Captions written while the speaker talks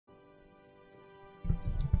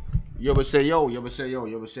Yo, but say yo, yo, but say yo,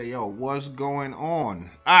 yo, but say yo. What's going on?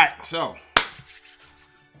 All right, so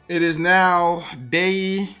it is now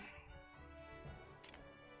day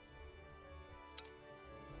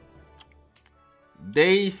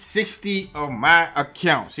 60 of my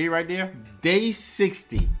account. See right there? Day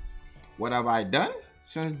 60. What have I done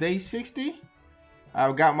since day 60?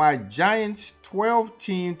 I've got my Giants 12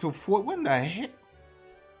 team to 4. What in the heck?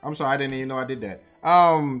 I'm sorry, I didn't even know I did that.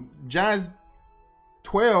 Giants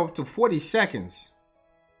 12 to 40 seconds.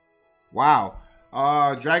 Wow.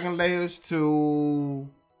 Dragon Layers to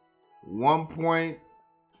 1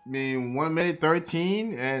 minute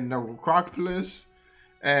 13, and the Crocopolis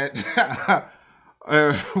at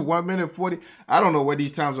 1 minute 40. I don't know where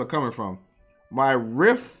these times are coming from. My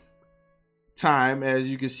Rift time, as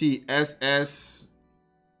you can see, SS,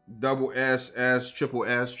 double SS, triple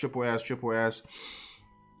S, triple S, triple S,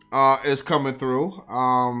 is coming through.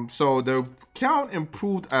 So the count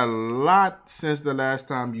improved a lot since the last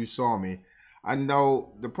time you saw me. I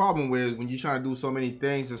know the problem is when you're trying to do so many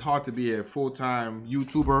things, it's hard to be a full-time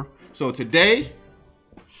YouTuber. So today,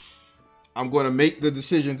 I'm going to make the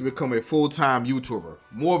decision to become a full-time YouTuber.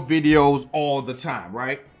 More videos all the time,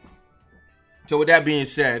 right? So with that being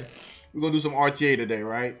said, we're going to do some RTA today,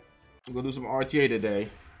 right? We're going to do some RTA today.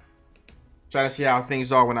 Try to see how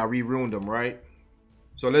things are when I re-ruin them, right?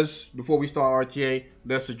 So let's, before we start RTA,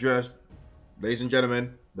 let's address, ladies and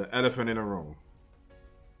gentlemen, the elephant in the room.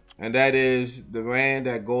 And that is the man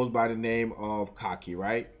that goes by the name of Cocky,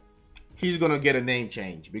 right? He's going to get a name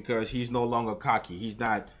change because he's no longer Cocky. He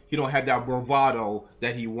don't have that bravado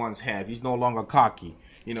that he once had. He's no longer Cocky.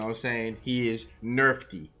 You know what I'm saying? He is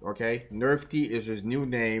Nerfty, okay? Nerfty is his new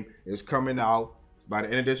name. It's coming out by the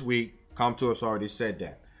end of this week. Comtour's already said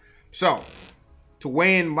that. So, to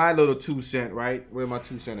weigh in my little 2 cent, right? Where my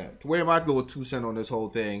 2 cent at? To weigh in my little 2 cent on this whole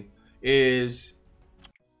thing is,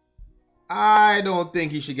 I don't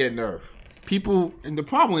think he should get nerfed. People, and the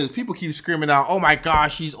problem is people keep screaming out, oh my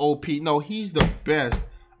gosh, he's OP. No, he's the best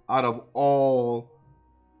out of all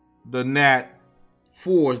the Nat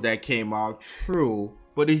 4s that came out. True.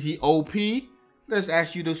 But is he OP? Let's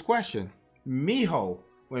ask you this question. Miho.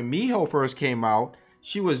 When Miho first came out,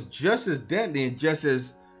 she was just as deadly and just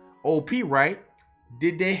as OP, right?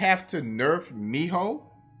 Did they have to nerf Miho?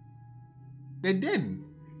 They didn't.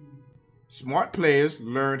 Smart players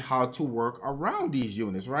learned how to work around these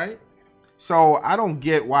units, right? So I don't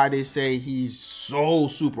get why they say he's so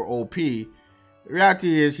super OP. The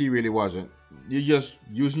reality is he really wasn't. You're just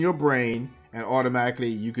using your brain and automatically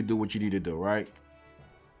you can do what you need to do, right?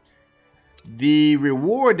 The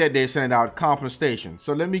reward that they sent out, compensation.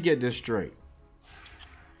 So let me get this straight.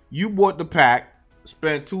 You bought the pack,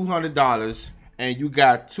 spent $200, and you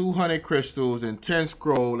got 200 crystals and 10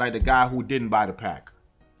 scroll like the guy who didn't buy the pack.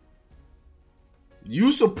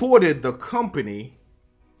 You supported the company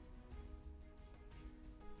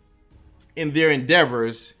in their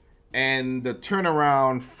endeavors, and the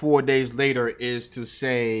turnaround 4 days later is to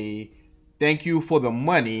say, thank you for the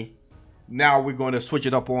money. Now we're going to switch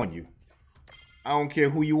it up on you. I don't care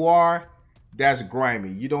who you are. That's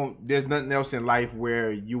grimy. There's nothing else in life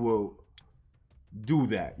where you will do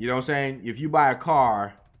that. You know what I'm saying? If you buy a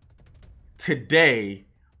car today,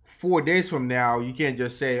 4 days from now, you can't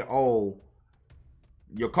just say, oh,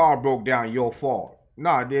 your car broke down, your fault.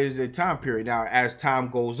 No, there's a time period. Now, as time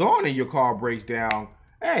goes on and your car breaks down,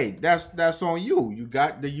 hey, that's on you. You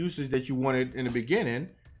got the usage that you wanted in the beginning,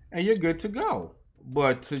 and you're good to go.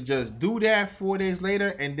 But to just do that 4 days later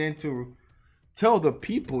and then to tell the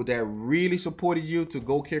people that really supported you to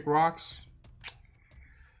go kick rocks,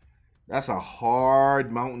 that's a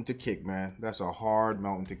hard mountain to kick, man. That's a hard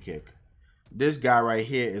mountain to kick. This guy right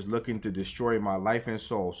here is looking to destroy my life and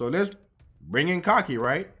soul. So let's bring in Cocky,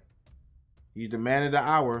 right? He's the man of the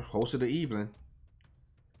hour, host of the evening.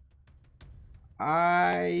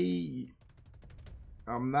 I'm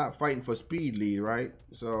not fighting for speed lead, right?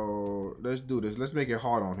 So let's do this. Let's make it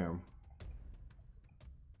hard on him.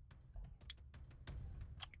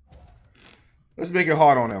 Let's make it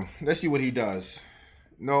hard on him. Let's see what he does.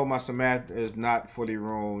 No, my Samath is not fully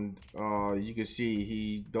ruined. You can see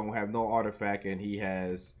he don't have no artifact, and he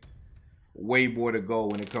has way more to go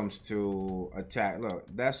when it comes to attack. Look,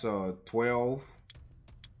 that's a 12,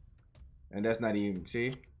 and that's not even,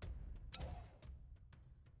 see?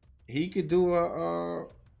 He could do a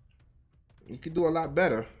lot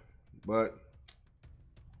better, but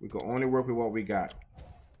we can only work with what we got.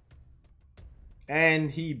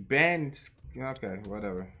 And he bans, okay,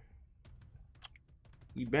 whatever.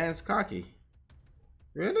 He bans Cocky.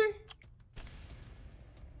 Really?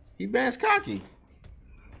 He bans Cocky.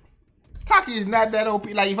 Cocky is not that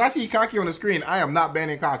OP. Like, if I see Cocky on the screen, I am not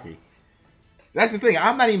banning Cocky. That's the thing.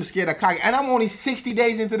 I'm not even scared of cocky. And I'm only 60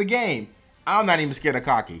 days into the game. I'm not even scared of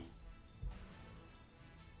cocky.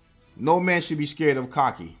 No man should be scared of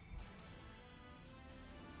cocky.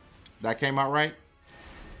 That came out right?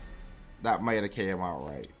 That might have came out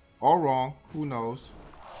right. Or wrong. Who knows?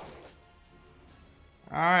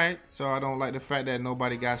 Alright. So I don't like the fact that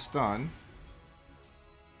nobody got stunned.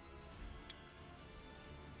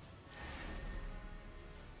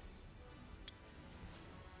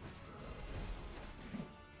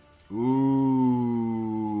 Ooh.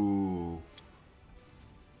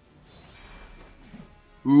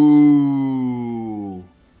 Ooh.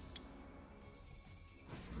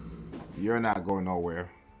 You're not going nowhere.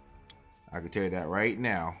 I can tell you that right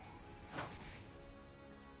now.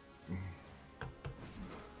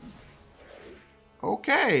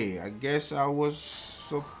 Okay, I guess I was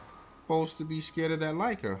supposed to be scared of that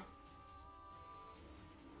Leica.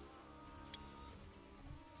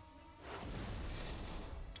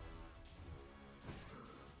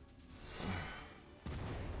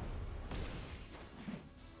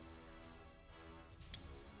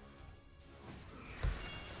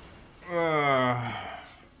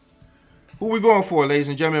 Who we going for, ladies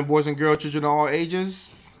and gentlemen, boys and girls, children of all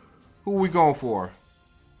ages? Who we going for?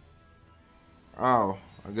 Oh,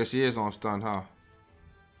 I guess he is on stun, huh?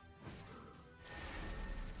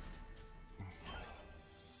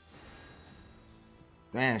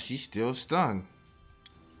 Damn, she's still stunned.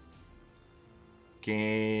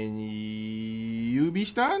 Can you be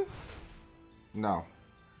stunned? No.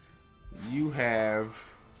 You have...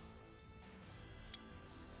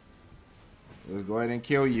 Let's go ahead and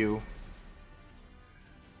kill you.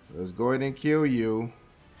 Let's go ahead and kill you.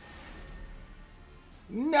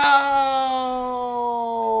 No!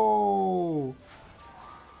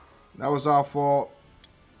 That was our fault.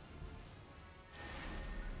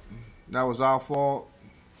 That was our fault.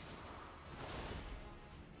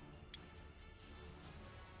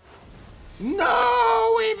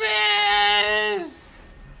 No, we missed!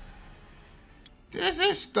 This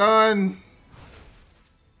is stun.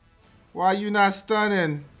 Why are you not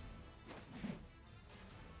stunning?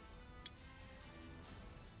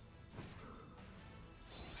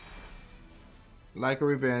 Leica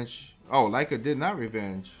revenge. Oh, Leica did not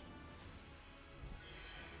revenge.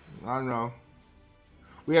 I don't know.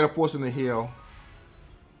 We had to force him to heal.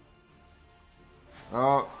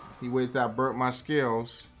 Oh, he waited till I burnt my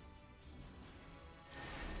skills.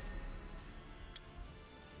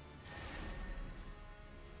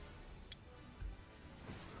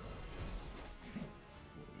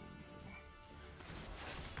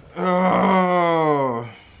 Oh.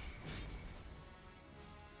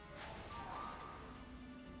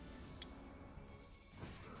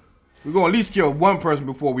 We're gonna at least kill one person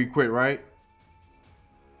before we quit, right?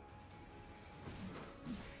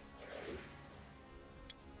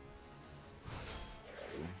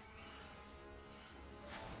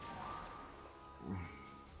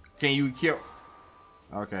 Can you kill?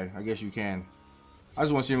 Okay, I guess you can. I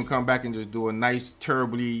just want to see him come back and just do a nice,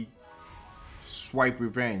 terribly swipe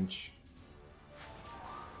revenge.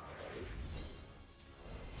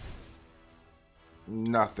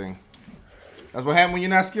 Nothing. That's what happens when you're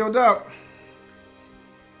not skilled up.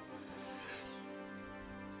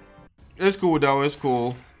 It's cool though. It's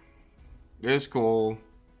cool. It's cool.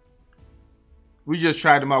 We just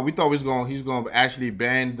tried him out. We thought he's gonna actually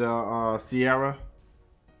ban the Sierra.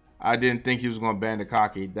 I didn't think he was gonna ban the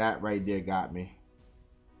cocky. That right there got me.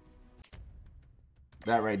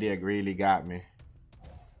 That right there really got me.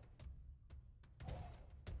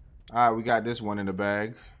 Alright, we got this one in the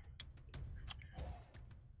bag.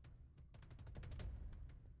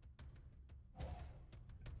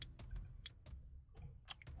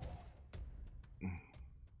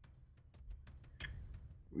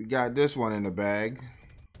 We got this one in the bag.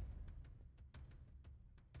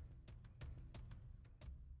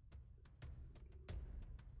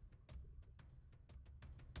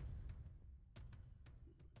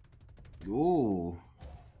 Ooh.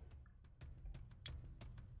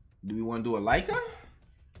 Do we want to do a Leica?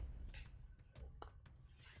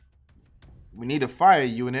 We need a fire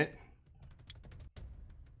unit.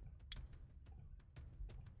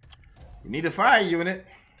 We need a fire unit.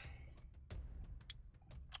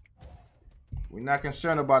 We're not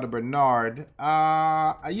concerned about the Bernard.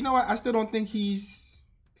 You know what? I still don't think he's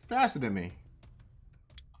faster than me.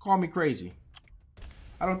 Call me crazy.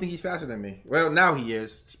 I don't think he's faster than me. Well, now he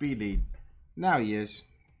is. Speed lead. Now he is.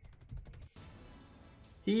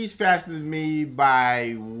 He's faster than me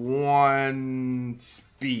by 1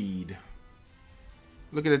 speed.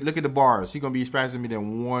 Look at it. Look at the bars. He's gonna be faster than me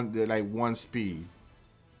than one speed.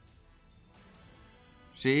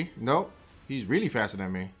 See? Nope. He's really faster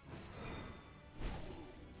than me.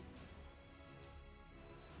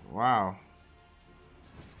 Wow.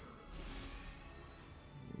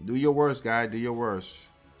 Do your worst, guy. Do your worst.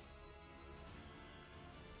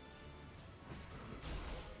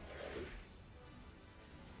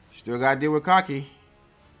 Still got to deal with Cocky.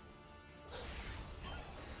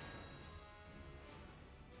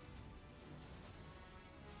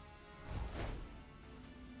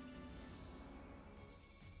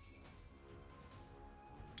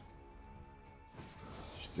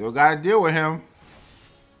 Still got to deal with him.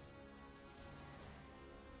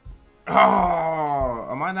 Oh,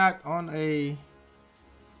 am I not on a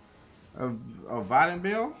violent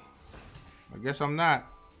bill? I guess I'm not.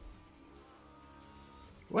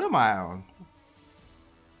 What am I on?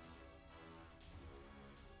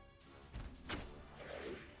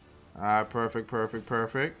 All right, perfect, perfect,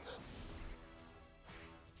 perfect.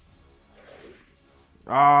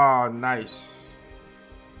 Oh, nice.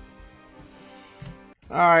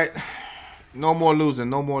 All right, no more losing,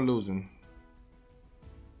 no more losing.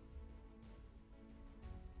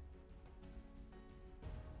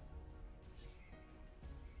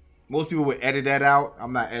 Most people would edit that out.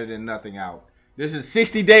 I'm not editing nothing out. This is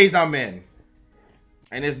 60 days I'm in.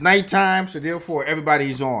 And it's nighttime, so therefore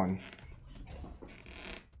everybody's on.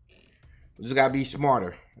 Just gotta be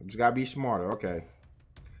smarter. Just gotta be smarter. Okay.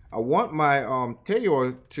 I want my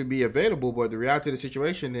Tayor to be available, but the reality of the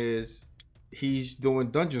situation is he's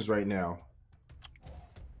doing dungeons right now.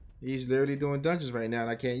 He's literally doing dungeons right now, and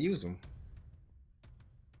I can't use him.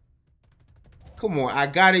 Come on, I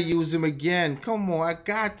gotta use him again. Come on, I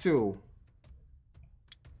got to.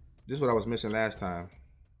 This is what I was missing last time.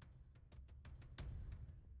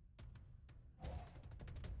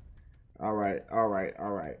 All right, all right,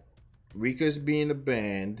 all right. Rika's being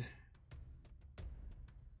abandoned.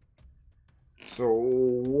 So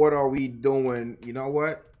what are we doing? You know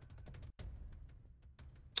what?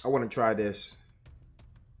 I want to try this.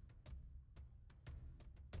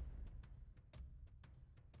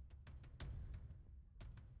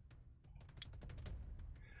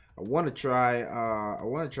 I want to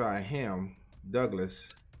try him, Douglas.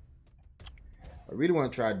 I really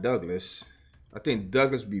want to try Douglas. I think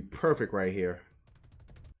Douglas would be perfect right here.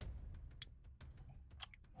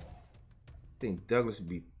 I think Douglas would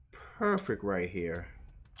be perfect right here.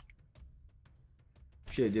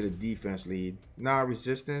 Should have did a defense lead. Nah,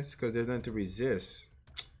 resistance, because there's nothing to resist.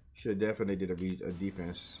 Should have definitely did a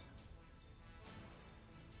defense.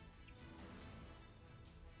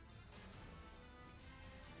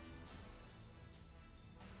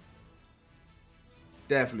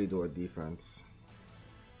 Definitely do a defense.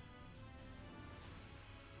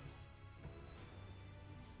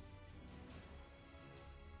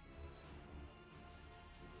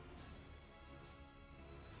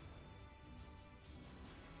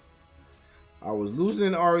 I was losing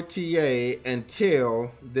in RTA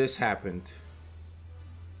until this happened.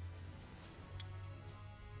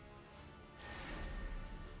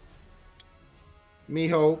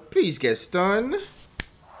 Miho, please get stunned.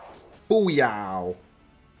 Booyah.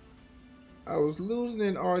 I was losing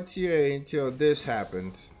in RTA until this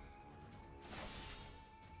happened.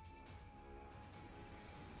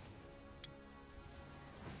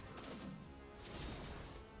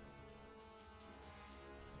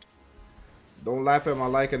 Don't laugh at my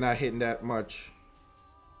like and not hitting that much.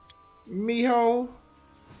 Miho,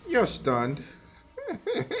 you're stunned.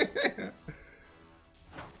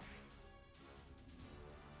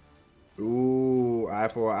 Ooh, eye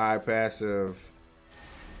for eye passive.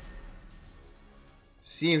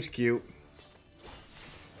 Seems cute.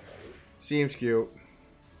 Seems cute.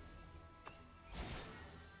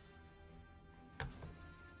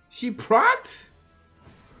 She procced?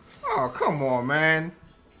 Oh, come on, man.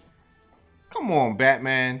 Come on,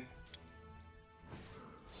 Batman.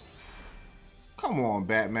 Come on,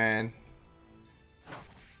 Batman.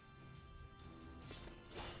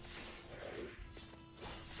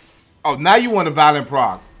 Oh, now you want a violent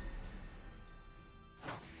proc.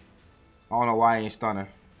 I don't know why I ain't stunner.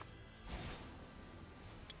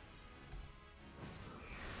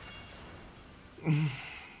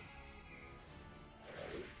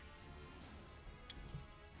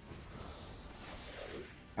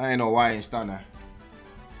 I ain't know why I ain't stunner.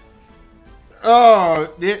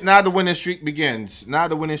 Oh, now the winning streak begins. Now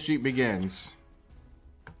the winning streak begins.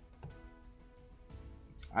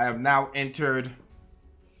 I have now entered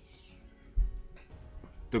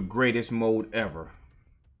the greatest mode ever.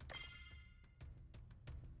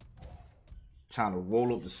 Time to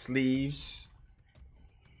roll up the sleeves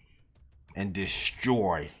and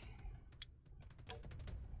destroy.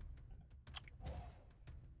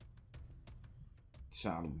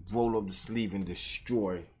 Trying to roll up the sleeve and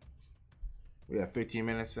destroy. We got 15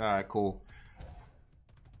 minutes. All right, cool.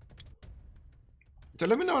 So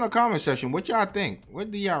let me know in the comment section what y'all think. What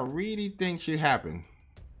do y'all really think should happen?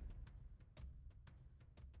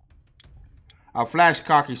 I'll flash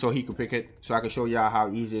Cocky so he can pick it. So I can show y'all how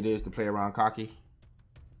easy it is to play around Cocky.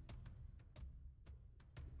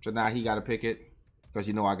 So now he got to pick it. Because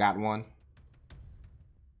you know I got one.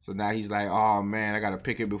 So now he's like, oh man, I got to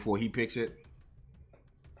pick it before he picks it.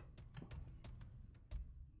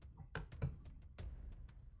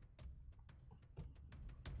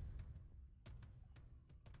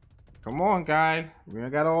 Come on, guy. We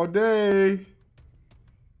ain't got all day.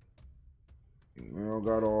 We don't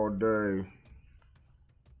got all day.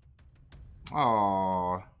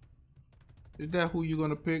 Aw. Is that who you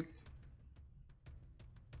gonna pick?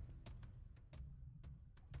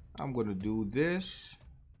 I'm gonna do this.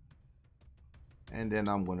 And then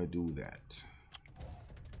I'm gonna do that.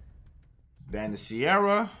 Ban the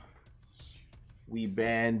Sierra. We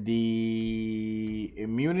ban the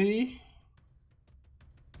immunity.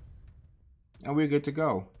 And we're good to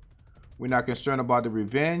go. We're not concerned about the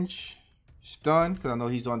revenge. Stun, because I know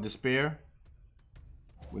he's on despair.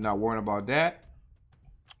 We're not worrying about that.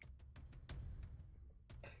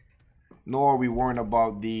 Nor are we worrying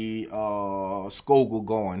about the Skogul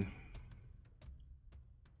going.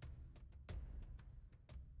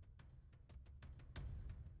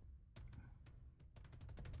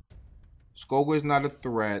 Skogul is not a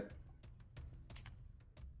threat.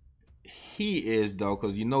 He is though,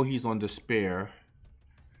 because you know he's on despair.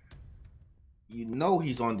 You know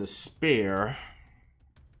he's on despair.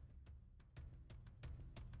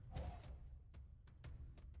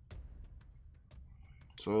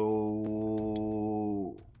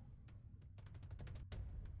 So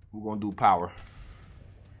we're gonna do power.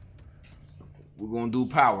 We're gonna do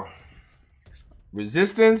power.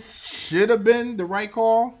 Resistance should have been the right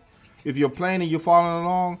call. If you're playing and you're following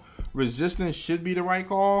along, resistance should be the right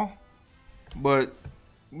call. But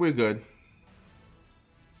we're good.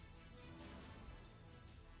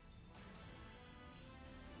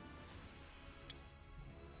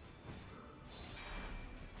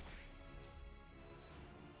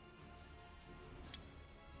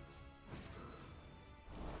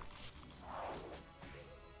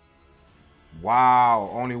 Wow,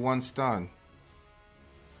 only one stun.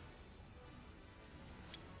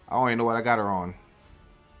 I don't even know what I got her on.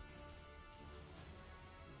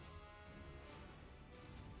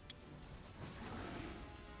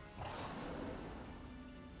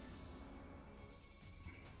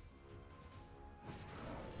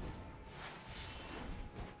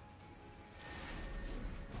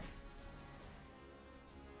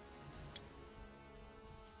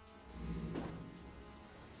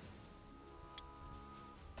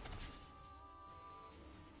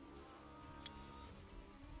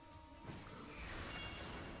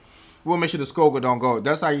 We'll make sure the Skogul don't go.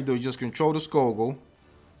 That's how you do it. Just control the Skogul.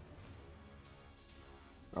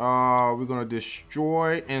 We're gonna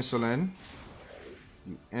destroy Insulin.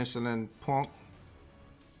 Insulin punk.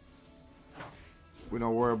 We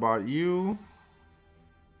don't worry about you.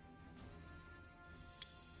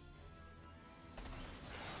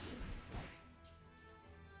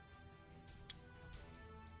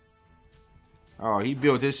 Oh, he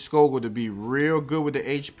built his Skogul to be real good with the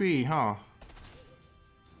HP, huh?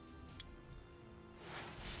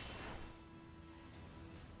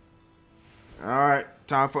 Alright,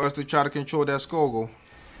 time for us to try to control that Skogul.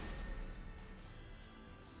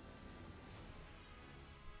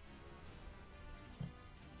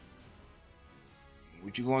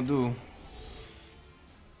 What you gonna do?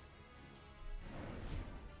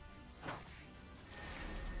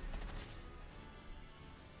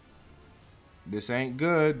 This ain't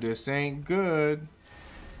good. This ain't good.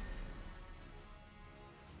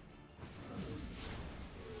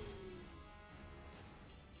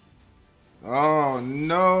 Oh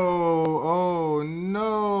no. Oh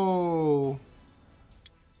no.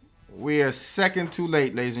 We are second too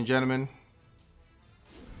late, ladies and gentlemen.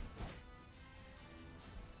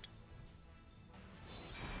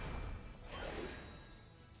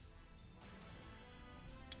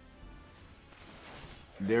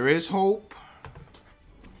 There is hope.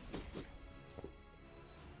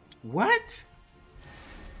 What?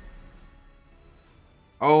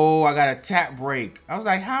 Oh, I got a tap break. I was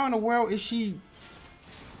like, how in the world is she?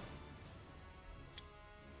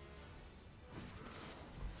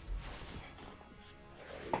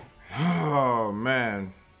 Oh,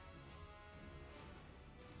 man.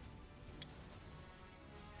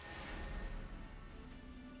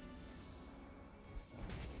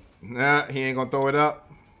 Nah, he ain't gonna throw it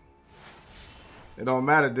up. It don't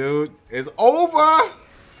matter, dude. It's over.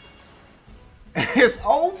 It's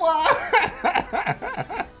over.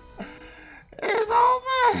 It's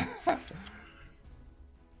over.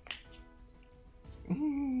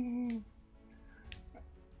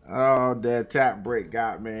 Oh, that tap break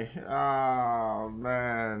got me. Oh,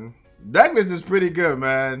 man. Douglas is pretty good,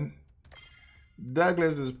 man.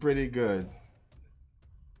 Douglas is pretty good.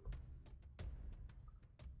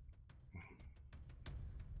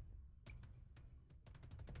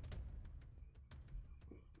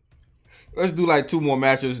 Let's do like 2 more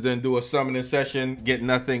matches, then do a summoning session, get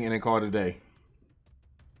nothing, and then call it a day.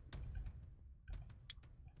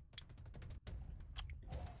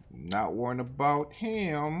 Not worrying about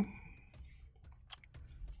him.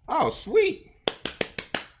 Oh, sweet.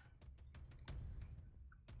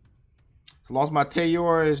 So lost my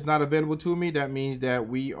Tayor is not available to me. That means that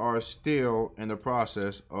we are still in the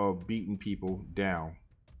process of beating people down.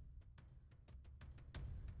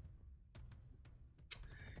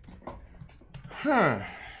 Huh.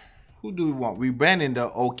 Who do we want? We banning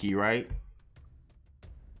the Oki, right?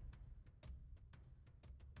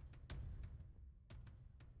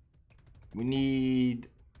 We need...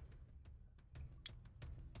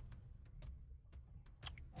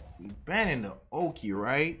 banning the Oki,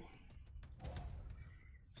 right?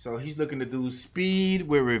 So he's looking to do speed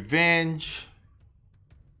with revenge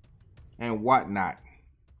and whatnot.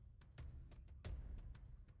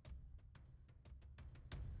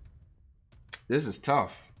 This is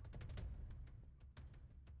tough.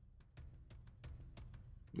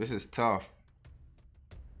 This is tough.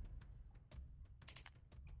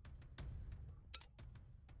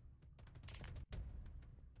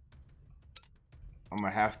 I'm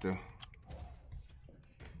gonna have to.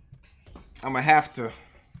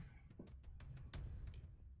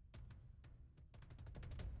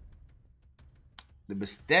 The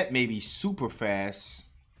Bastet may be super fast.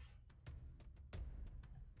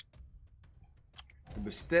 The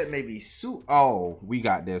Bastet may be oh, we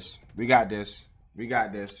got this. We got this. We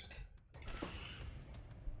got this.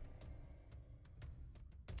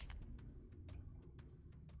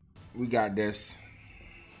 We got this.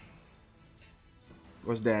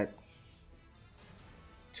 What's that?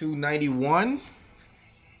 291.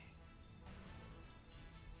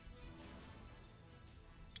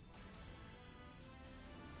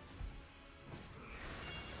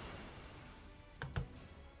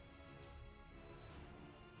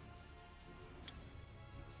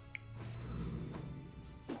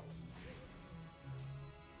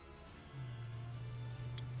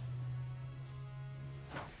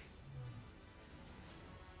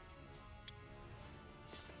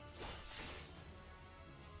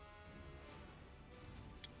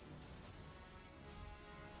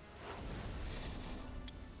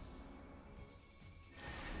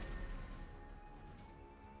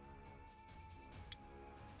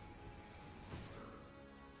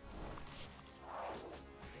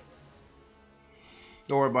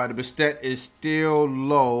 Don't worry about it. Bastet is still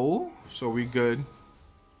low, so we good.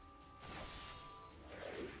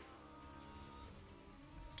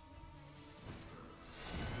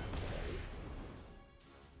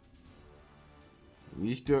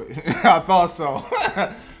 We still... I thought so.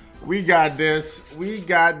 We got this. We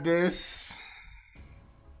got this.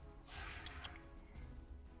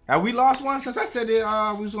 Have we lost one since I said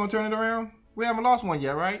that we was going to turn it around? We haven't lost one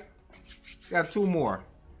yet, right? Got 2 more.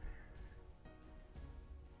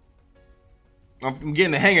 I'm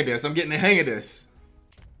getting the hang of this. I'm getting the hang of this.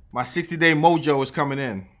 My 60-day mojo is coming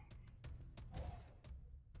in.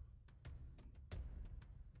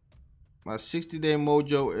 My 60-day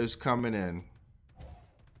mojo is coming in.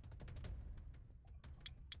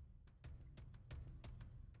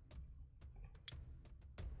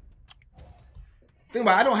 Think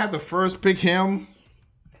about it, I don't have to first pick him.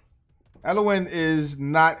 Elowen is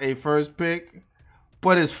not a first pick,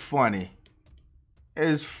 but it's funny.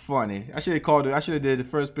 It's funny. I should have called it. I should have did the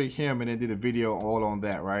first pick him and then did a video all on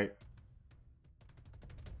that, right?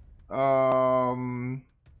 Oh,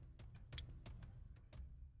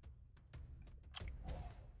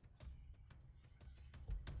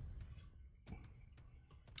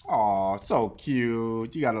 so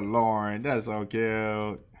cute. You got a Lauren. That's so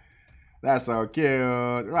cute. That's so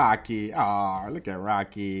cute. Rocky. Oh, look at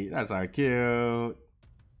Rocky. That's so cute.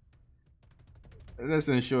 Let's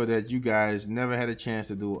ensure that you guys never had a chance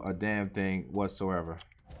to do a damn thing whatsoever.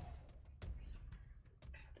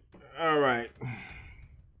 All right.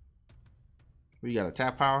 We got a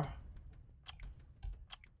tap power.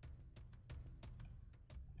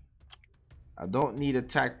 I don't need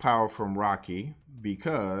attack power from Rocky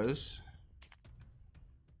because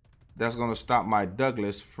that's going to stop my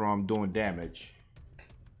Douglas from doing damage.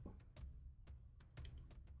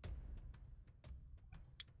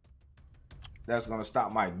 that's going to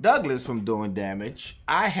stop my Douglas from doing damage.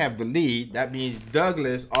 I have the lead. That means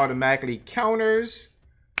Douglas automatically counters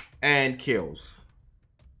and kills.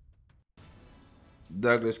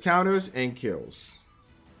 Douglas counters and kills.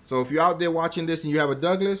 So if you're out there watching this and you have a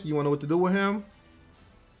Douglas, you want to know what to do with him?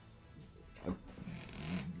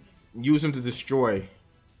 Use him to destroy.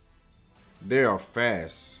 They are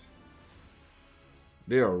fast.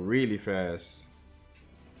 They are really fast.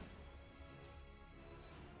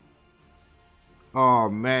 Oh,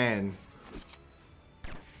 man.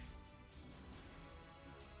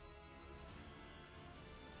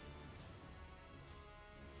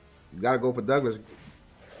 You gotta go for Douglas.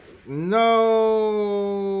 No.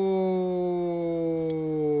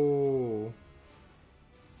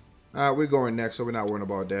 Alright, we're going next, so we're not worrying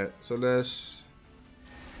about that. So let's...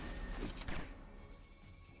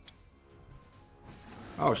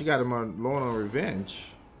 Oh, she got him on loan on revenge.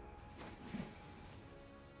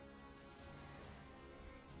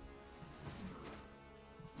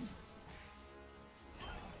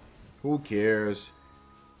 Who cares?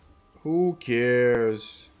 Who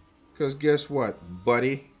cares? Because guess what,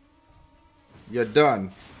 buddy? You're done.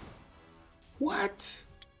 What?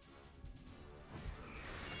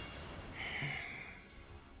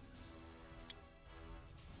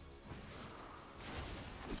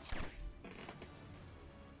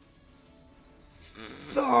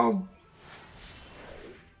 Oh.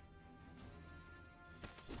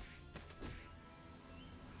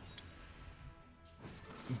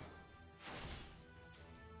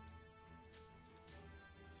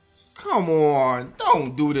 Come on,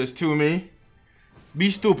 don't do this to me. Be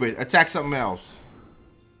stupid, attack something else.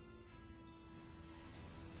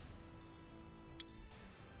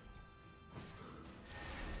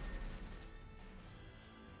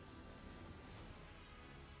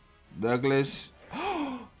 Douglas.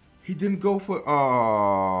 He didn't go for...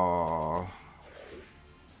 Oh.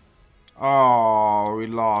 Oh, we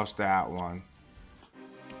lost that one.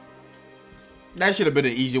 That should have been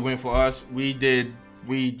an easy win for us. We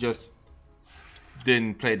just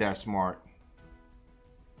didn't play that smart.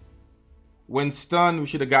 When stunned, we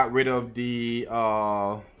should have got rid of the...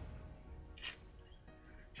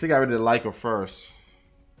 should have got rid of the Leica first.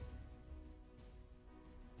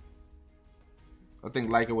 I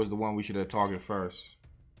think Leica was the one we should have targeted first.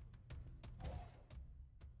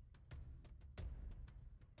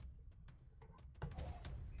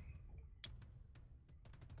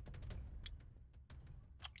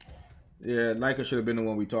 Yeah, Leica should have been the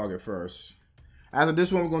one we target first. After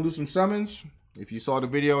this one, we're going to do some summons. If you saw the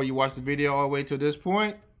video, you watched the video all the way to this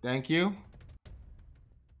point, thank you.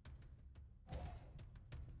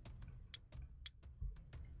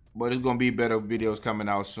 But it's going to be better videos coming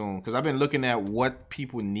out soon. Because I've been looking at what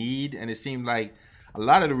people need. And it seems like a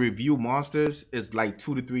lot of the review monsters is like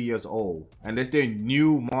 2 to 3 years old. Unless they're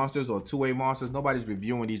new monsters or two-way monsters, nobody's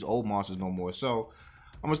reviewing these old monsters no more. So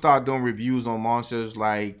I'm going to start doing reviews on monsters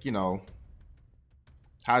like, you know,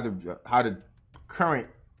 how the current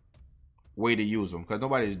way to use them. Because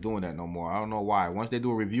nobody's doing that no more. I don't know why. Once they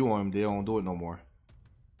do a review on them, they don't do it no more.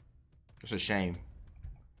 It's a shame.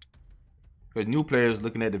 Because new players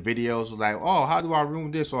looking at the videos like, oh, how do I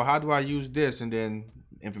ruin this? Or how do I use this? And then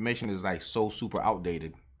information is like so super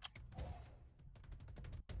outdated.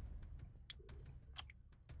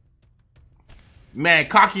 Man,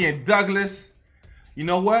 Cocky and Douglas. You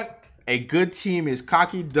know what? A good team is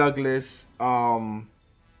Cocky, Douglas,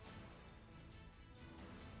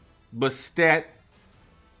 Bastet,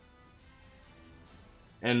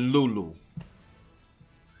 and Lulu.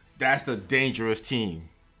 That's the dangerous team.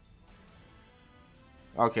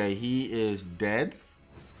 Okay, he is dead.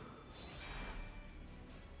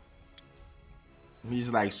 He's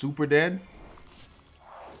like super dead.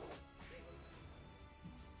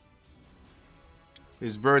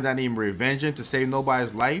 His bird not even revenging to save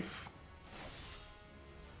nobody's life.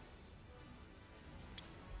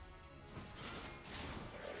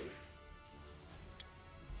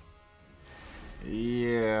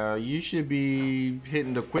 Yeah, you should be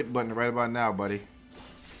hitting the quit button right about now, buddy.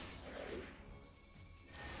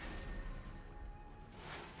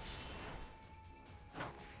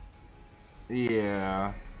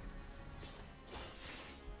 Yeah.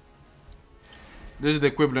 This is the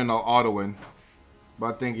equivalent of autoing,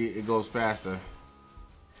 but I think it goes faster.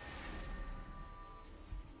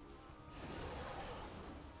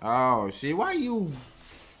 Oh, see, why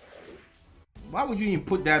would you even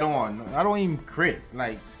put that on? I don't even crit.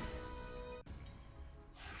 Like,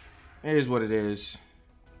 it is what it is.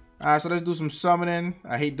 Alright, so let's do some summoning.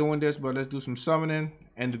 I hate doing this, but let's do some summoning.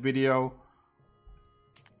 End the video.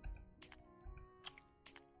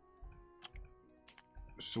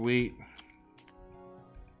 Sweet.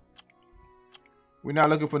 We're not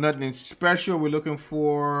looking for nothing special. We're looking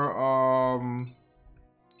for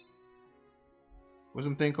what's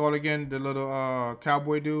some thing called again? The little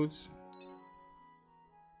cowboy dudes.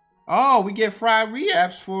 Oh, we get fried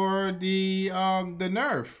re-apps for the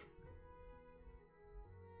nerf.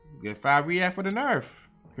 Get 5 re-app for the nerf.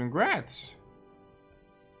 Congrats.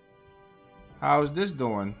 How's this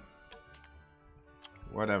doing?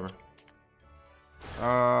 Whatever.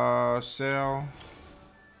 Sell.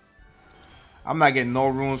 I'm not getting no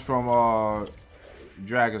runes from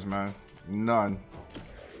dragons, man. None.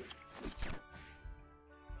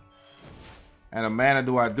 And the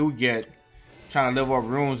mana I do get, trying to live up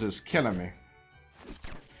runes is killing me.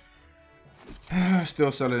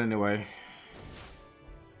 Still sell it anyway.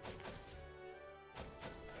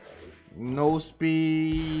 No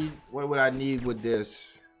speed. What would I need with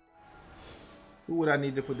this? Who would I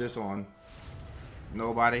need to put this on?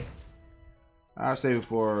 Nobody. I'll save it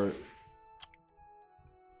for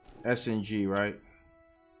SNG, right?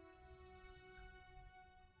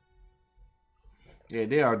 Yeah,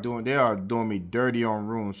 they are doing me dirty on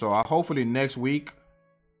runes. So hopefully next week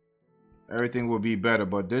everything will be better.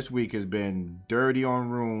 But this week has been dirty on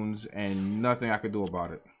runes and nothing I can do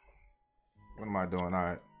about it. What am I doing? All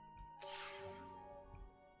right.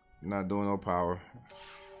 Not doing no power.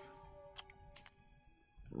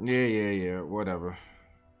 Yeah. Whatever.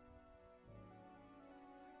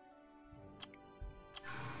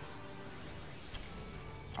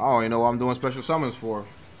 Oh, you know what I'm doing special summons for?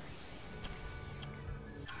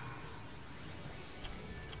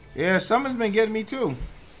 Yeah, summons been getting me too.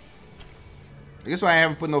 I guess why I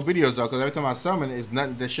haven't put no videos up, because every time I summon, it's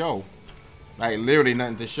nothing to show. Like literally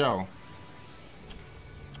nothing to show.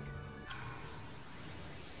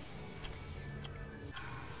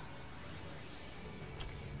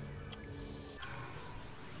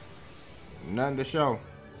 Nothing to show.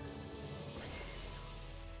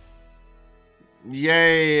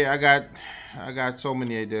 Yay, I got so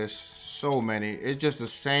many of this. So many. It's just the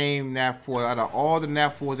same nat 4. Out of all the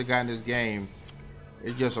nat 4s that got in this game,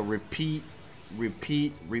 it's just a repeat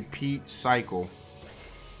cycle.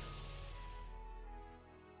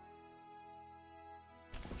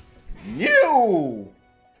 New!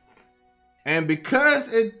 And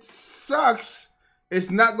because it sucks,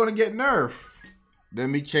 it's not gonna get nerfed. Let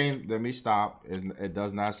me stop. It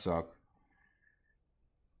does not suck.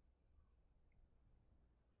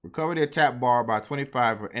 Recover the attack bar by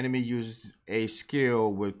 25 for enemy uses a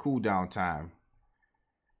skill with cooldown time.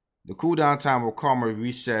 The cooldown time will karma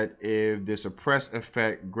reset if the suppress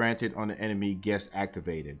effect granted on the enemy gets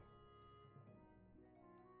activated.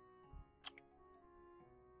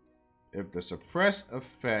 If the suppress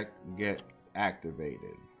effect get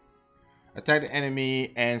activated. Attack the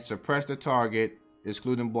enemy and suppress the target,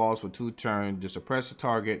 excluding balls for 2 turns. The suppressed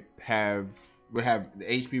target will have the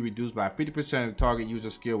HP reduced by 50% of the target user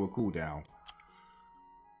skill with cooldown.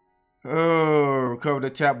 Recover the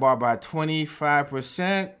tap bar by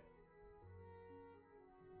 25%.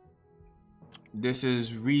 This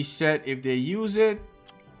is reset if they use it.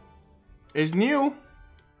 It's new.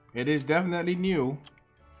 It is definitely new.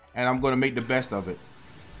 And I'm going to make the best of it.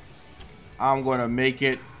 I'm going to make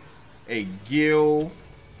it a guild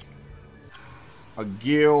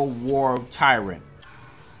war tyrant.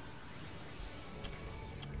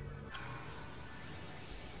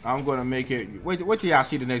 I'm gonna make it. Wait till y'all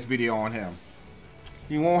see the next video on him.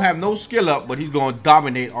 He won't have no skill up, but he's gonna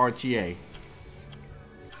dominate RTA.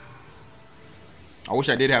 I wish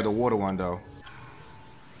I did have the water one though.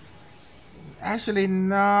 Actually,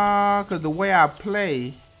 nah, cause the way I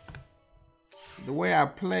play,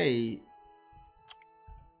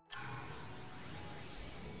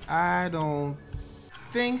 I don't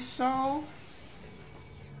think so.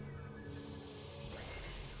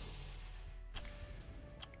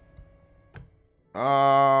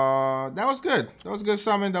 That was good. That was a good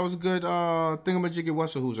summon. That was a good thingamajiggy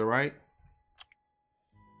wustlehooser, right?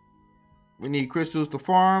 We need crystals to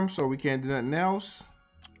farm, so we can't do nothing else.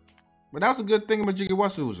 But that was a good thingamajiggy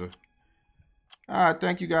wustlehooser. Alright,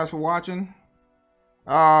 thank you guys for watching.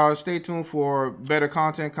 Stay tuned for better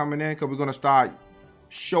content coming in, because we're gonna start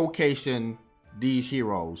showcasing these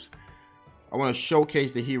heroes. I want to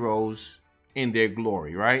showcase the heroes in their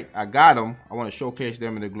glory, right? I got them. I want to showcase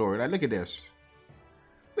them in their glory. Like, look at this.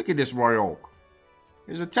 Look at this Royal Oak.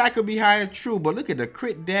 His attack could be higher, true, but look at the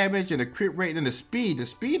crit damage and the crit rate and the speed. The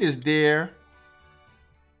speed is there.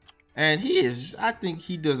 And I think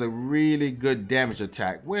he does a really good damage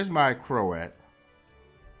attack. Where's my crow at?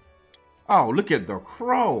 Oh, look at the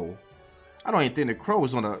crow. I don't even think the crow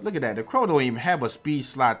is on a, look at that. The crow don't even have a speed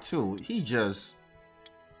slot too. He's just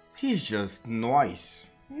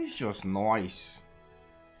nice. He's just nice.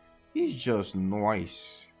 He's just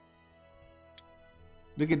nice.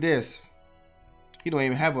 Look at this. He don't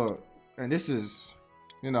even have a, and this is,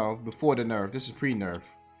 you know, before the nerf. This is pre-nerf.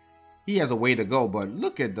 He has a way to go, but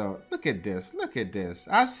look at this. Look at this.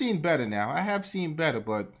 I've seen better now. I have seen better,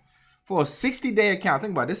 but for a 60-day account,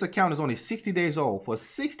 think about it, this account is only 60 days old. For a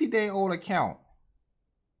 60-day-old account,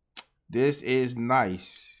 this is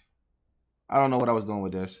nice. I don't know what I was doing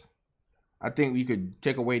with this. I think we could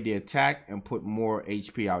take away the attack and put more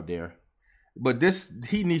HP out there. But this,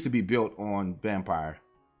 he needs to be built on Vampire.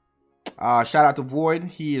 Shout out to Void.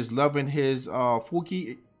 He is loving his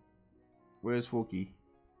Fuki. Where's Fuki?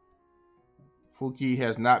 Fuki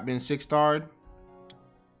has not been 6-starred.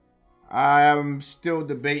 I am still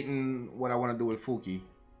debating what I want to do with Fuki.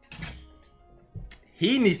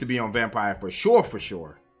 He needs to be on Vampire for sure, for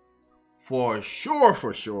sure. For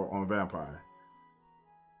sure on Vampire.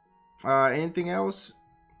 Anything else?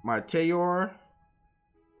 My Tayor.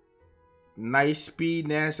 Nice speed,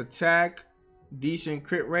 nice attack, decent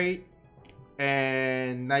crit rate,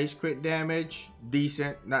 and nice crit damage.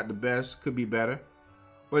 Decent, not the best, could be better,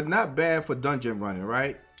 but not bad for dungeon running,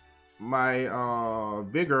 right? My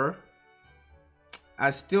Vigor, I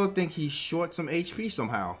still think he's short some HP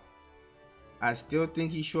somehow. I still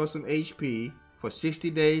think he's short some HP. For 60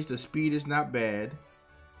 days, the speed is not bad.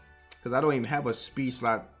 Because I don't even have a speed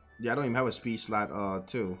slot. Yeah, I don't even have a speed slot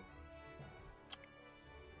too.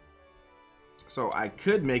 So I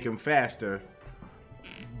could make him faster,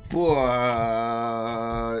 but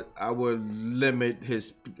I would limit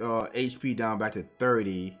his HP down back to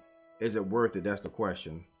 30. Is it worth it? That's the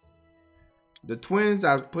question. The twins,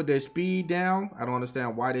 I put their speed down. I don't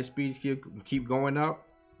understand why their speeds keep going up.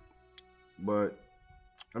 But,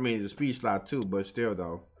 I mean, it's a speed slot too, but still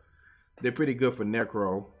though. They're pretty good for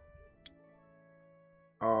Necro.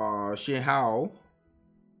 Shin Hao,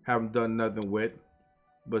 haven't done nothing with.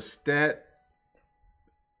 But Stat,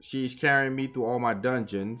 she's carrying me through all my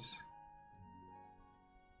dungeons.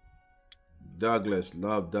 Douglas,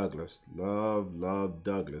 love Douglas. Love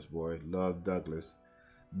Douglas, boy. Love Douglas.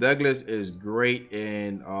 Douglas is great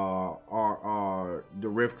in the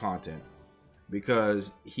Rift content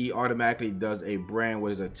because he automatically does a brand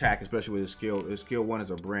with his attack, especially with his skill. His skill 1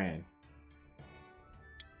 is a brand.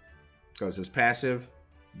 Because his passive,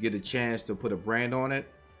 you get a chance to put a brand on it.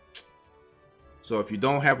 So if you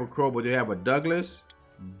don't have a Crow, but you have a Douglas,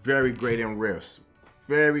 very great in Rifts.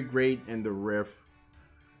 Very great in the Rift.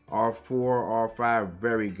 R4, R5,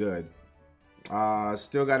 very good.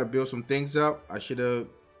 Still got to build some things up. I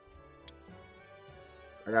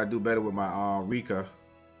got to do better with my Rika.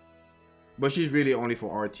 But she's really only for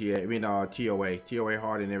RTA. I mean, TOA. TOA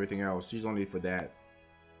hard and everything else. She's only for that.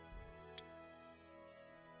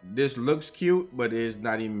 This looks cute, but it's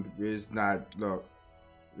not even, look.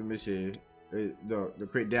 Let me see. The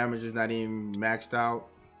crit damage is not even maxed out.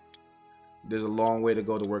 There's a long way to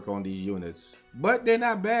go to work on these units. But they're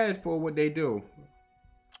not bad for what they do.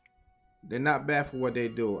 They're not bad for what they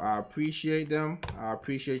do. I appreciate them. I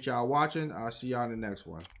appreciate y'all watching. I'll see y'all in the next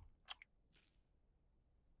one.